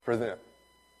for them.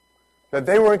 That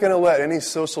they weren't going to let any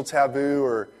social taboo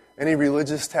or any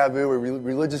religious taboo or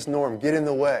religious norm get in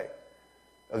the way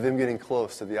of them getting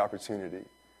close to the opportunity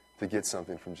to get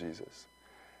something from Jesus.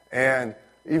 And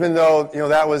even though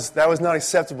that was not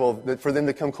acceptable for them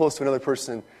to come close to another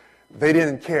person, they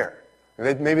didn't care.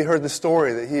 They maybe heard the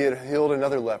story that he had healed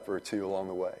another leper or two along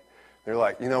the way. They're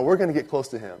like, we're going to get close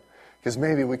to him because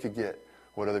maybe we could get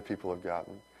what other people have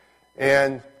gotten.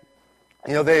 And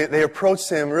they approached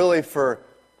him really for,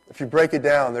 if you break it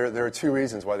down, there are two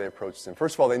reasons why they approached him.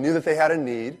 First of all, they knew that they had a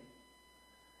need.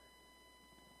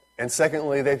 And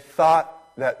secondly, they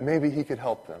thought that maybe he could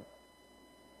help them.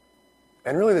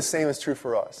 And really the same is true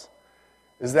for us,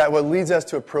 is that what leads us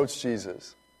to approach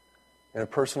Jesus in a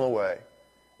personal way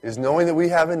is knowing that we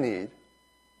have a need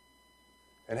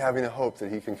and having a hope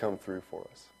that he can come through for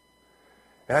us.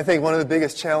 And I think one of the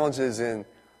biggest challenges in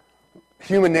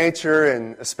human nature,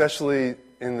 and especially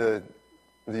in the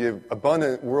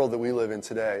abundant world that we live in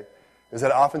today, is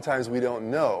that oftentimes we don't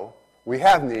know. We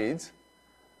have needs,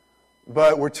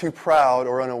 but we're too proud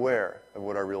or unaware of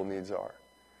what our real needs are.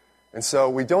 And so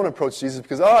we don't approach Jesus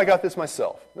because, I got this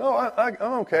myself. No, I'm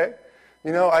okay.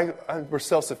 We're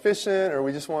self-sufficient, or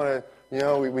we just want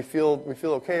to, we feel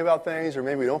okay about things, or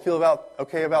maybe we don't feel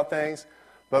okay about things,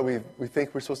 but we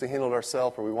think we're supposed to handle it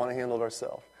ourselves, or we want to handle it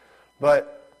ourselves.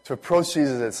 But to approach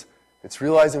Jesus, it's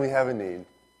realizing we have a need,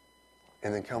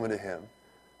 and then coming to him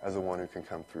as the one who can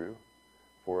come through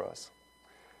for us.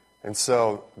 And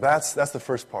so that's the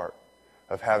first part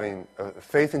of having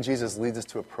faith in Jesus leads us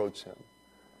to approach him.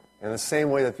 In the same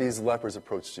way that these lepers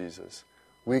approached Jesus,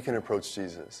 we can approach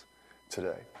Jesus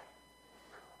today.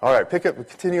 All right,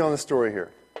 continue on the story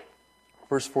here.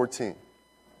 Verse 14.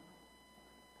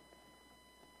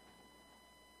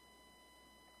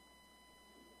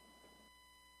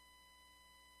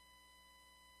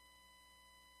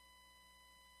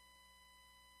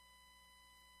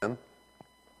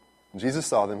 Jesus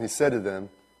saw them. He said to them,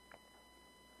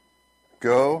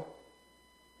 "Go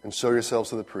and show yourselves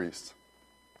to the priest."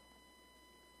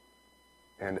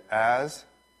 And as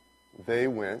they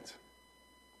went,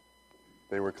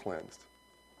 they were cleansed.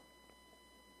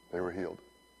 They were healed.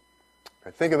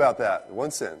 Right, think about that. One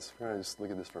sentence. We're going to just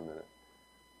look at this for a minute.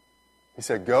 He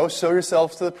said, "Go show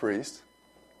yourselves to the priest."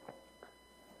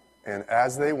 And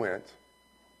as they went,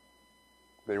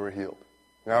 they were healed.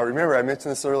 Now remember, I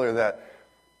mentioned this earlier, that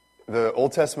the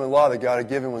Old Testament law that God had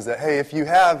given was that, hey, if you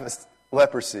have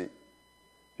leprosy, if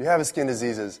you have a skin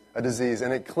disease,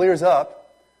 and it clears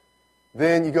up,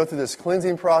 then you go through this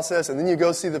cleansing process, and then you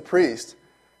go see the priest,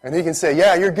 and he can say,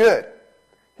 yeah, you're good.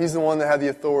 He's the one that had the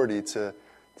authority to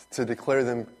declare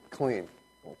them clean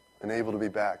and able to be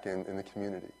back in the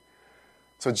community.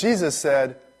 So Jesus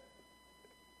said,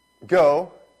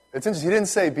 go. It's interesting. He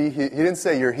didn't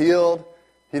say you're healed.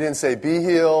 He didn't say be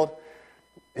healed.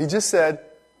 He just said,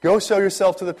 go show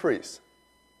yourself to the priest.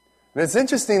 And it's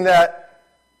interesting that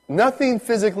nothing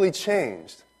physically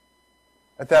changed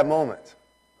at that moment.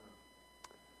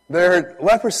 Their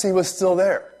leprosy was still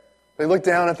there. They looked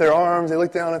down at their arms. They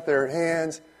looked down at their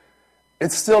hands.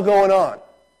 It's still going on.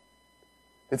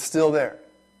 It's still there.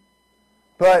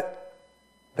 But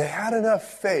they had enough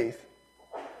faith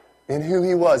in who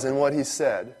he was and what he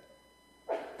said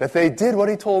that they did what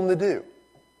he told them to do.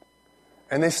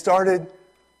 And they started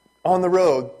on the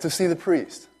road to see the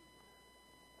priest.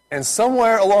 And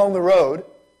somewhere along the road,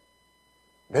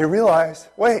 they realized,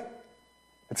 wait,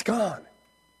 it's gone.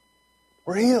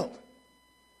 We're healed.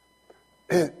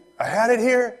 I had it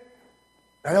here.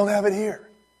 I don't have it here.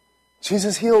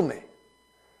 Jesus healed me.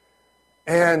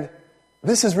 And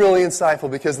this is really insightful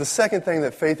because the second thing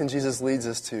that faith in Jesus leads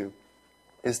us to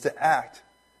is to act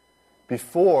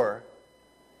before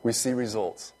we see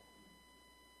results.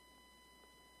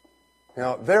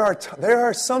 Now, there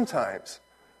are some times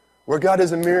where God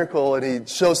does a miracle and he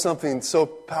shows something so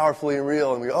powerfully and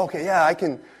real, and we go, okay, yeah, I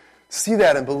can see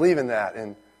that and believe in that,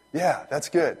 and yeah, that's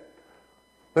good.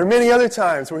 There are many other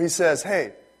times where he says,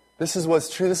 hey, this is what's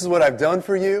true, this is what I've done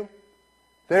for you,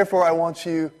 therefore I want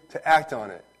you to act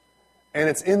on it. And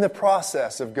it's in the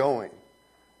process of going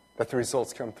that the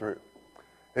results come through.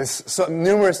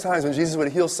 Numerous times when Jesus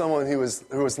would heal someone who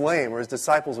was lame, or his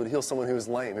disciples would heal someone who was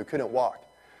lame, who couldn't walk.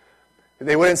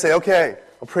 They wouldn't say, okay,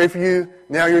 I'll pray for you,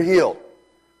 now you're healed.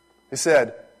 He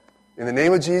said, in the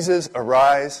name of Jesus,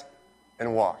 arise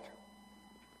and walk.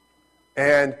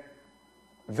 And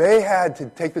they had to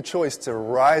take the choice to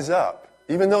rise up,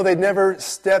 even though they'd never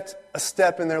stepped a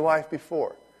step in their life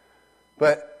before.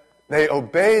 But they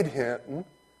obeyed him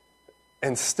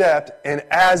and stepped, and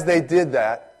as they did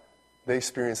that, they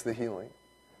experienced the healing.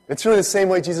 It's really the same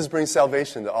way Jesus brings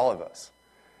salvation to all of us.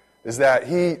 is that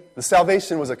the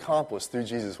salvation was accomplished through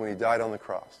Jesus when he died on the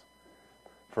cross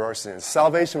for our sins.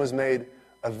 Salvation was made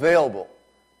available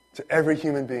to every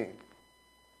human being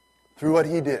through what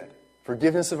he did.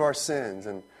 Forgiveness of our sins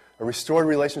and a restored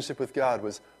relationship with God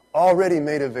was already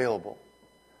made available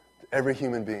to every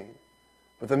human being.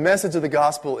 But the message of the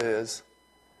gospel is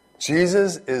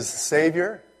Jesus is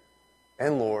Savior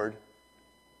and Lord.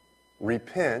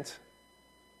 Repent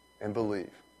and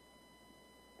believe.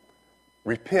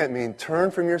 Repent means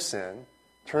turn from your sin,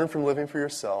 turn from living for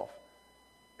yourself,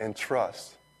 and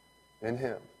trust in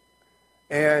him.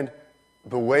 And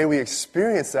the way we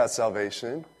experience that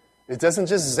salvation, it doesn't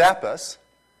just zap us,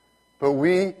 but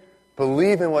we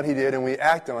believe in what he did and we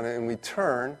act on it and we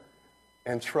turn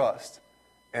and trust.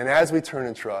 And as we turn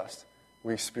and trust,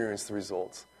 we experience the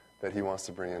results that he wants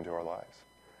to bring into our lives.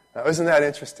 Now, isn't that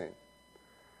interesting?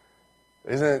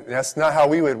 That's not how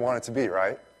we would want it to be,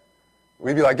 right?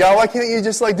 We'd be like, God, why can't you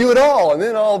just do it all and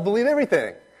then I'll believe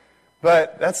everything?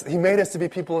 But he made us to be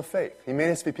people of faith. He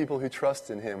made us to be people who trust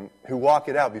in him, who walk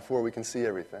it out before we can see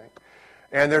everything.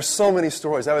 And there's so many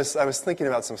stories. I was thinking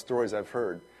about some stories I've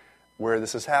heard where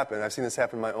this has happened. I've seen this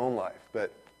happen in my own life.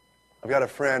 But I've got a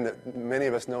friend, that many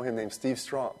of us know him, named Steve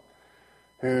Strong,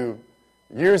 who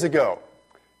years ago,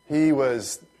 he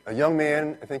was a young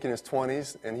man, I think in his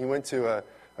 20s, and he went to a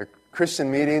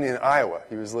Christian meeting in Iowa.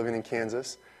 He was living in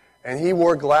Kansas, and he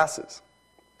wore glasses.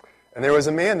 And there was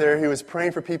a man there who was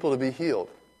praying for people to be healed.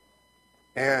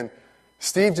 And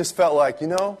Steve just felt like,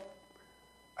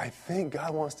 I think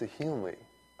God wants to heal me.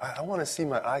 I want to see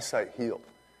my eyesight healed.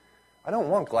 I don't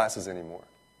want glasses anymore.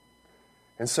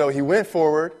 And so he went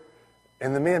forward,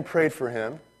 and the man prayed for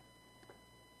him,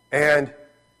 and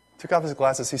took off his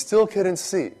glasses. He still couldn't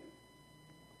see.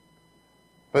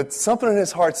 But something in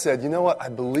his heart said, you know what? I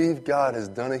believe God has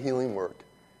done a healing work.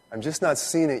 I'm just not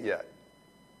seeing it yet.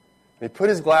 And he put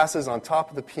his glasses on top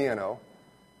of the piano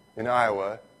in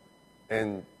Iowa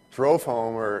and drove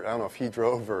home, or I don't know if he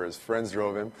drove or his friends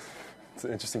drove him. It's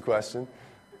an interesting question.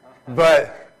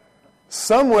 But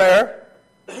somewhere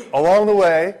along the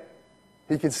way,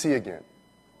 he could see again.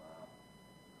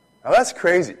 Now that's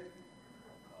crazy.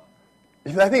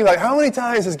 I think, how many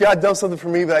times has God done something for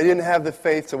me, but I didn't have the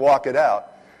faith to walk it out?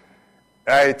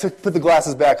 I put the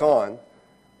glasses back on,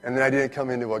 and then I didn't come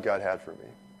into what God had for me.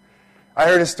 I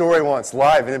heard a story once,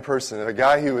 live and in person, of a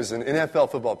guy who was an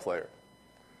NFL football player.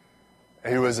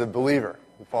 He was a believer,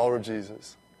 a follower of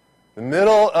Jesus. In the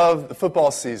middle of the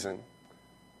football season,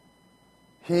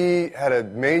 he had a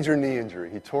major knee injury.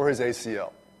 He tore his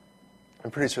ACL.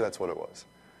 I'm pretty sure that's what it was.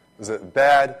 It was a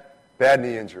bad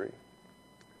knee injury.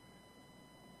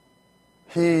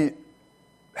 He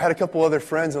had a couple other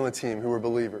friends on the team who were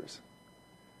believers.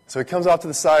 So he comes off to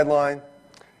the sideline.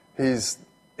 He's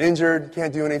injured,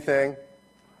 can't do anything.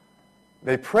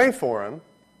 They pray for him.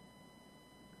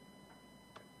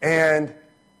 And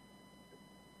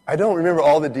I don't remember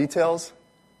all the details,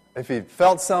 if he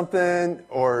felt something,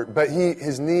 but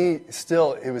his knee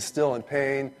it was still in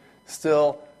pain,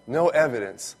 still no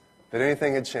evidence that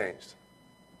anything had changed.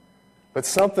 But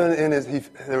something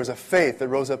there was a faith that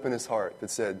rose up in his heart that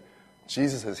said,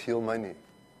 Jesus has healed my knee.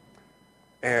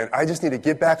 And I just need to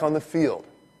get back on the field.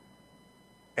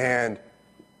 And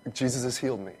Jesus has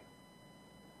healed me.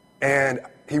 And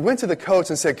he went to the coach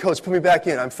and said, Coach, put me back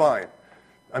in. I'm fine.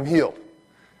 I'm healed.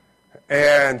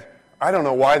 And I don't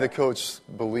know why the coach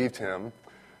believed him,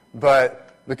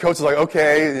 but the coach was like,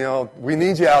 okay, we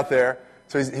need you out there.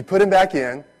 So he put him back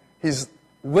in. He's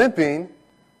limping to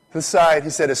the side. He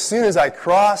said, as soon as I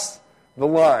crossed the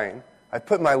line, I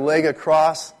put my leg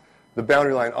across the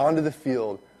boundary line onto the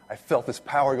field, I felt this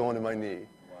power go into my knee,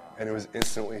 and it was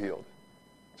instantly healed,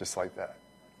 just like that.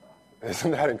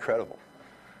 Isn't that incredible?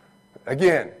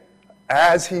 Again,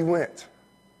 as he went,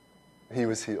 he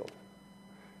was healed.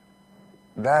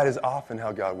 That is often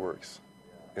how God works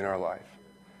in our life.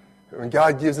 When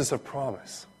God gives us a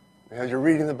promise, you're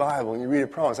reading the Bible and you read a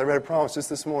promise. I read a promise just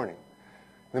this morning.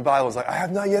 And the Bible is like, I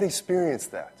have not yet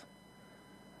experienced that.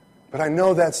 But I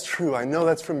know that's true. I know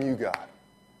that's from you, God.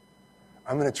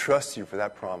 I'm going to trust you for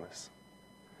that promise.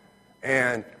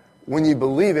 And when you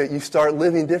believe it, you start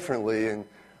living differently, and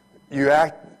you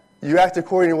act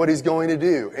according to what he's going to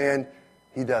do, and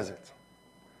he does it.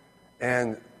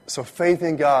 And so faith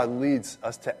in God leads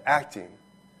us to acting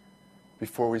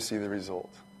before we see the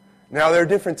result. Now, there are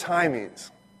different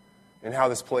timings in how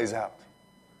this plays out.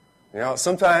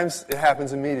 Sometimes it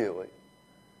happens immediately.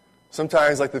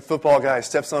 Sometimes, like the football guy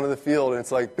steps onto the field, and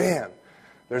it's like, bam,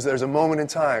 there's a moment in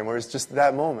time where it's just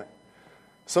that moment.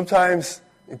 Sometimes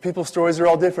people's stories are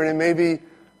all different. It may be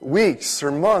weeks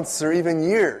or months or even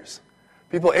years.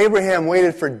 Abraham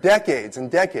waited for decades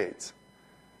and decades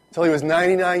until he was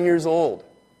 99 years old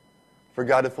for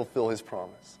God to fulfill his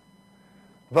promise.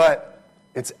 But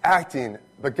it's acting,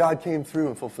 but God came through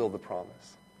and fulfilled the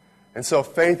promise. And so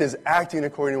faith is acting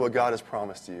according to what God has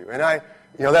promised to you. And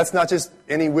that's not just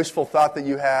any wishful thought that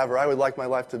you have, or I would like my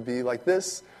life to be like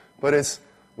this, but it's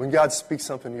when God speaks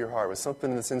something to your heart, with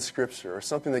something that's in Scripture, or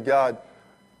something that God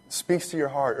speaks to your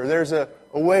heart, or there's a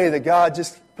way that God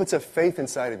just puts a faith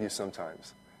inside of you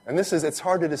sometimes. And it's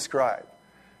hard to describe.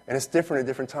 And it's different at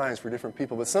different times for different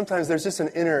people. But sometimes there's just an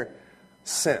inner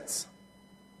sense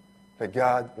that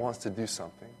God wants to do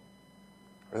something,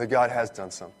 or that God has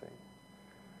done something.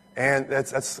 And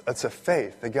that's a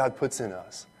faith that God puts in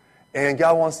us. And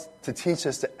God wants to teach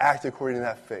us to act according to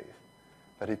that faith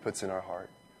that he puts in our heart.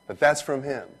 But that's from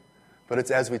him. But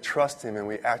it's as we trust him and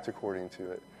we act according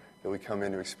to it that we come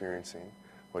into experiencing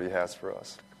what he has for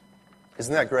us.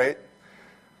 Isn't that great?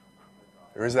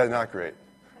 Or is that not great?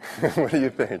 What do you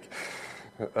think?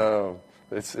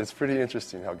 It's pretty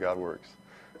interesting how God works.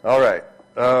 All right.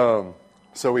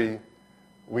 So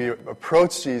we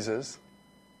approach Jesus.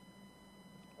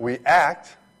 We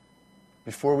act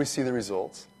before we see the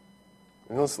results.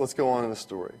 And let's go on in the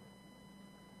story.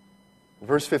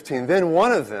 Verse 15, then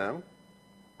one of them,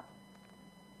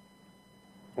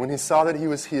 when he saw that he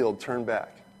was healed, turned back,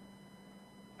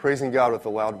 praising God with a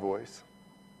loud voice.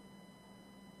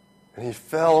 And he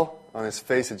fell on his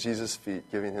face at Jesus'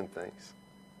 feet, giving him thanks.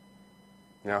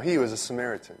 Now he was a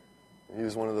Samaritan. He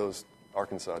was one of those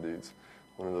Arkansas dudes,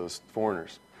 one of those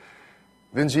foreigners.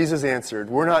 Then Jesus answered,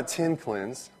 were not 10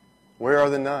 cleansed? Where are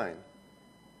the 9?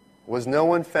 Was no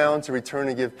one found to return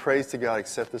and give praise to God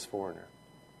except this foreigner?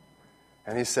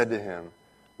 And he said to him,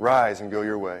 rise and go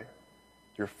your way.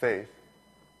 Your faith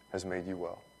has made you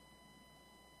well.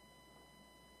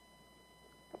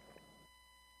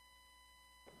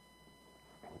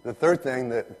 The third thing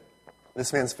that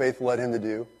this man's faith led him to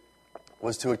do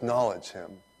was to acknowledge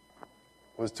him,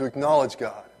 was to acknowledge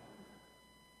God,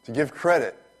 to give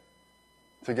credit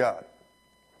to God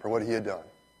for what he had done.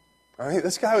 I mean,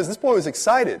 this boy was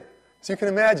excited, as you can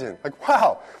imagine. Like,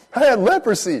 wow, I had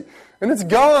leprosy, and it's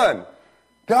gone.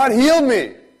 God healed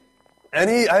me. And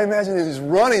I imagine he's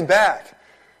running back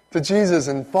to Jesus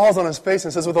and falls on his face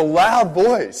and says with a loud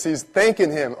voice, he's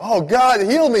thanking him. Oh, God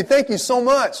healed me. Thank you so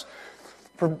much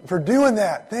for doing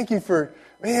that. Thank you for,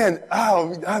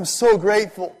 I'm so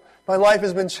grateful. My life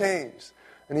has been changed.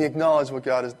 And he acknowledged what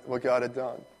God had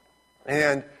done.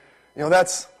 And,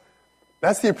 that's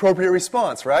the appropriate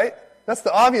response, right? That's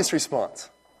the obvious response.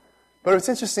 But it's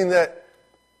interesting that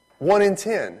 1 in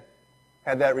 10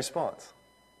 had that response.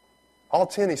 All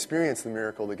 10 experienced the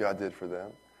miracle that God did for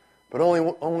them. But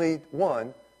only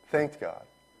one thanked God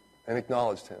and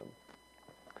acknowledged him.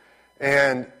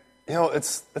 And,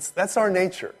 that's our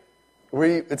nature.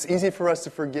 It's easy for us to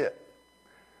forget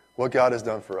what God has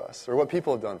done for us or what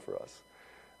people have done for us.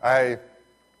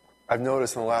 I've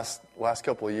noticed in the last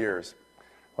couple of years,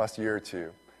 last year or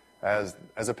two, as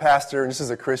a pastor and just as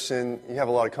a Christian, you have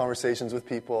a lot of conversations with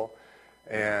people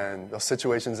and those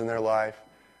situations in their life.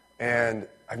 And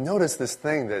I've noticed this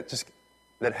thing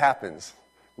that happens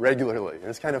regularly. And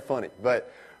it's kind of funny.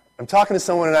 But I'm talking to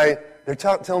someone and they're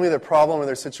telling me their problem or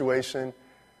their situation.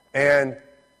 And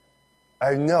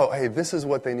I know, hey, this is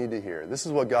what they need to hear. This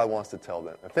is what God wants to tell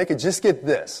them. If they could just get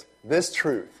this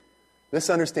truth, this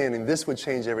understanding, this would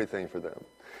change everything for them.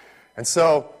 And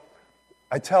so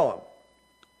I tell them.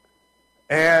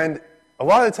 And a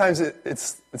lot of the times it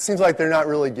seems like they're not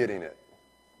really getting it.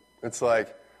 It's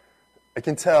like, I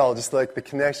can tell just like the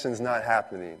connection's not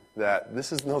happening. That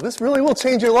this really will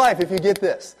change your life if you get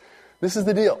this. This is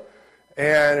the deal.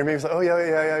 And everybody's like, oh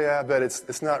yeah, but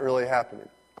it's not really happening.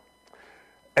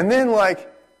 And then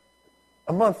like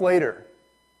a month later,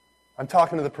 I'm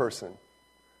talking to the person.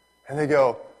 And they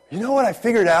go, you know what I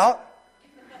figured out?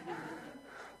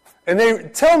 And they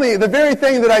tell me the very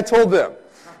thing that I told them.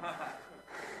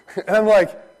 And I'm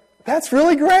like, that's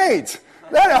really great.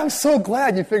 I'm so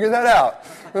glad you figured that out.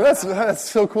 That's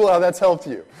so cool how that's helped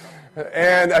you.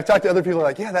 And I've talked to other people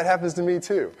like, yeah, that happens to me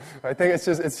too. I think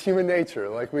it's human nature.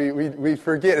 Like we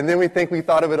forget, and then we think we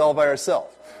thought of it all by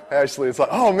ourselves. Actually, it's like,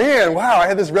 oh man, wow, I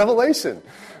had this revelation.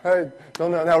 I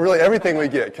don't know. Now, really, everything we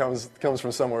get comes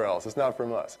from somewhere else. It's not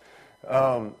from us.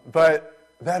 But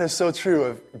that is so true.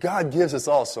 Of God gives us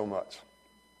all so much.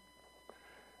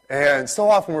 And so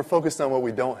often we're focused on what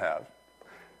we don't have,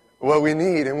 what we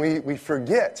need, and we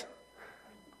forget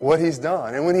what he's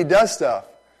done. And when he does stuff,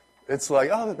 it's like,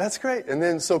 oh, that's great. And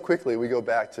then so quickly we go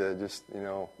back to just,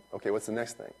 okay, what's the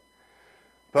next thing?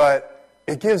 But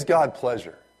it gives God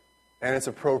pleasure, and it's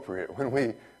appropriate when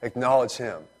we acknowledge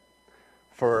him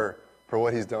for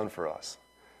what he's done for us.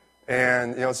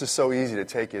 And, it's just so easy to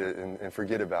take it and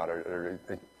forget about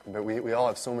it. But we all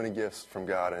have so many gifts from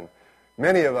God. And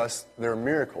many of us, they're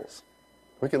miracles.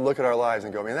 We could look at our lives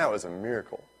and go, man, that was a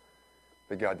miracle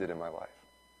that God did in my life.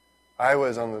 I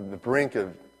was on the brink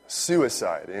of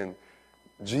suicide, and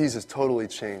Jesus totally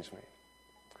changed me.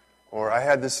 Or I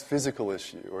had this physical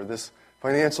issue, or this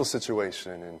financial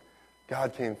situation, and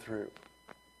God came through.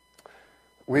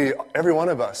 Every one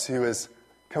of us who has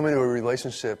come into a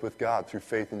relationship with God through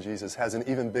faith in Jesus has an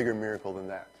even bigger miracle than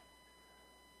that.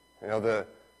 I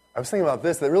was thinking about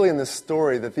this, that really in this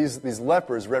story, that these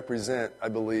lepers represent, I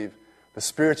believe, the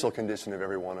spiritual condition of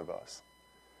every one of us.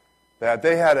 That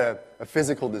they had a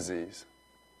physical disease,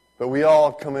 but we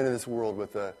all come into this world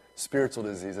with a spiritual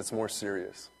disease that's more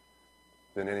serious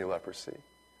than any leprosy.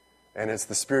 And it's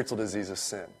the spiritual disease of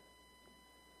sin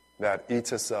that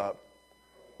eats us up,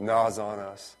 gnaws on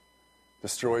us,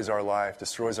 destroys our life,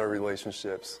 destroys our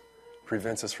relationships,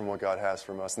 prevents us from what God has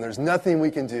from us. And there's nothing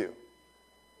we can do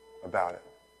about it.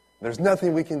 There's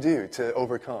nothing we can do to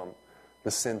overcome the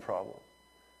sin problem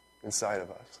inside of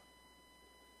us.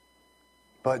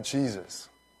 But Jesus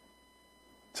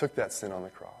took that sin on the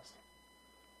cross.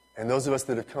 And those of us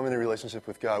that have come into a relationship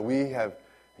with God, we have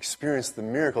experienced the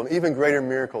miracle, an even greater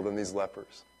miracle than these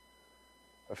lepers,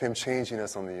 of him changing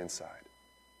us on the inside,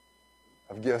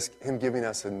 of him giving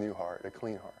us a new heart, a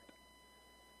clean heart,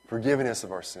 forgiving us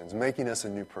of our sins, making us a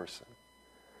new person,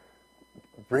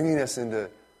 bringing us into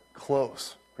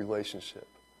close relationship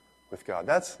with God.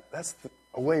 That's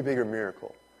a way bigger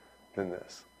miracle than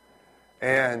this.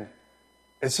 And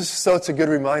it's just such a good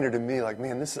reminder to me, like,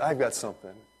 man, I've got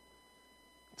something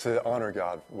to honor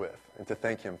God with and to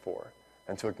thank him for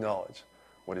and to acknowledge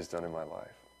what he's done in my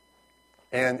life.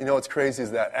 And what's crazy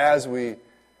is that as we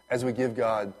give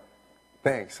God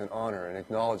thanks and honor and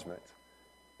acknowledgement,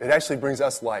 it actually brings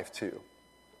us life too.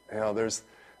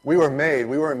 We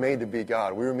weren't made to be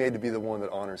God. We were made to be the one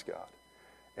that honors God.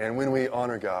 And when we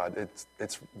honor God,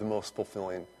 it's the most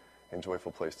fulfilling and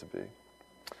joyful place to be.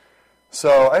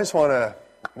 So I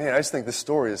just think this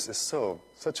story is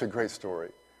such a great story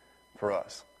for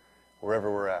us,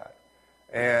 wherever we're at.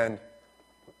 And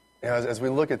as we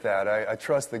look at that, I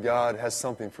trust that God has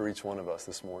something for each one of us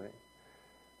this morning.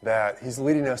 That he's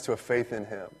leading us to a faith in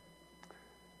him.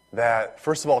 That,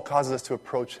 first of all, causes us to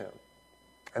approach him.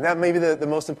 And that may be the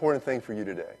most important thing for you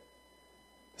today.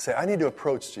 Say, I need to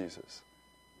approach Jesus.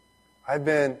 I've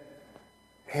been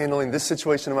handling this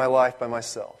situation in my life by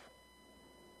myself.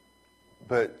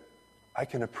 But I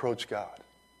can approach God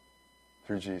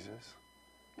through Jesus.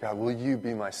 God, will you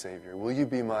be my Savior? Will you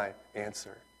be my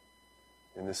answer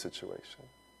in this situation?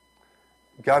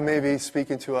 God may be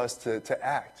speaking to us to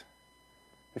act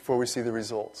before we see the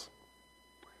results.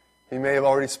 He may have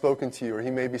already spoken to you, or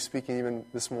he may be speaking even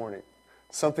this morning.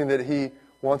 Something that he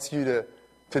wants you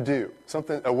to do.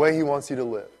 A way he wants you to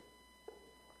live.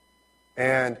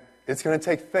 And it's going to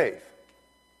take faith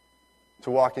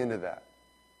to walk into that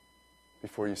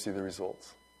before you see the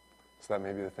results. So that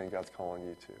may be the thing God's calling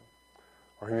you to.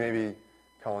 Or he may be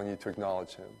calling you to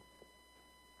acknowledge him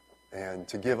and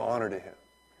to give honor to him,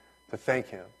 to thank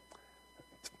him,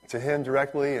 to him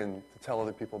directly, and to tell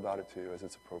other people about it too as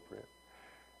it's appropriate.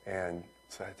 And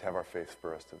to have our faith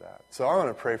spur us to that. So I want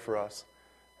to pray for us,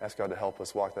 ask God to help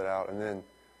us walk that out, and then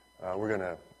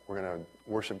we're gonna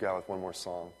worship God with one more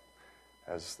song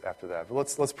after that.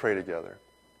 But let's pray together.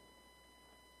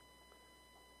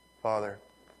 Father,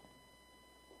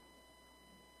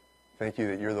 thank you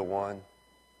that you're the one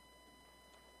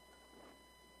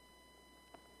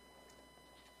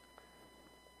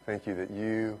Thank you that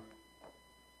you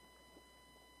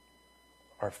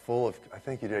are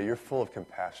you're full of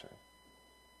compassion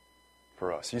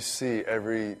for us. You see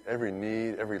every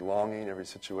need, every longing, every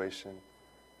situation.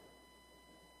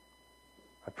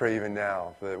 I pray even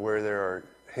now that where there are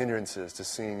hindrances to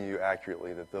seeing you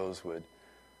accurately, that those would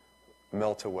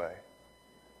melt away.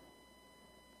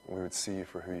 We would see you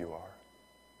for who you are.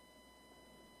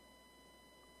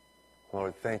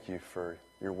 Lord, thank you for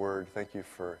your word. Thank you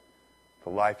for the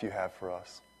life you have for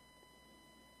us.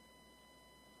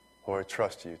 Lord, I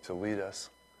trust you to lead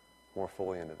us more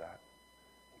fully into that.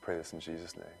 I pray this in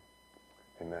Jesus' name.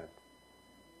 Amen.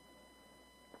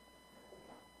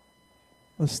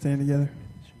 Let's stand together.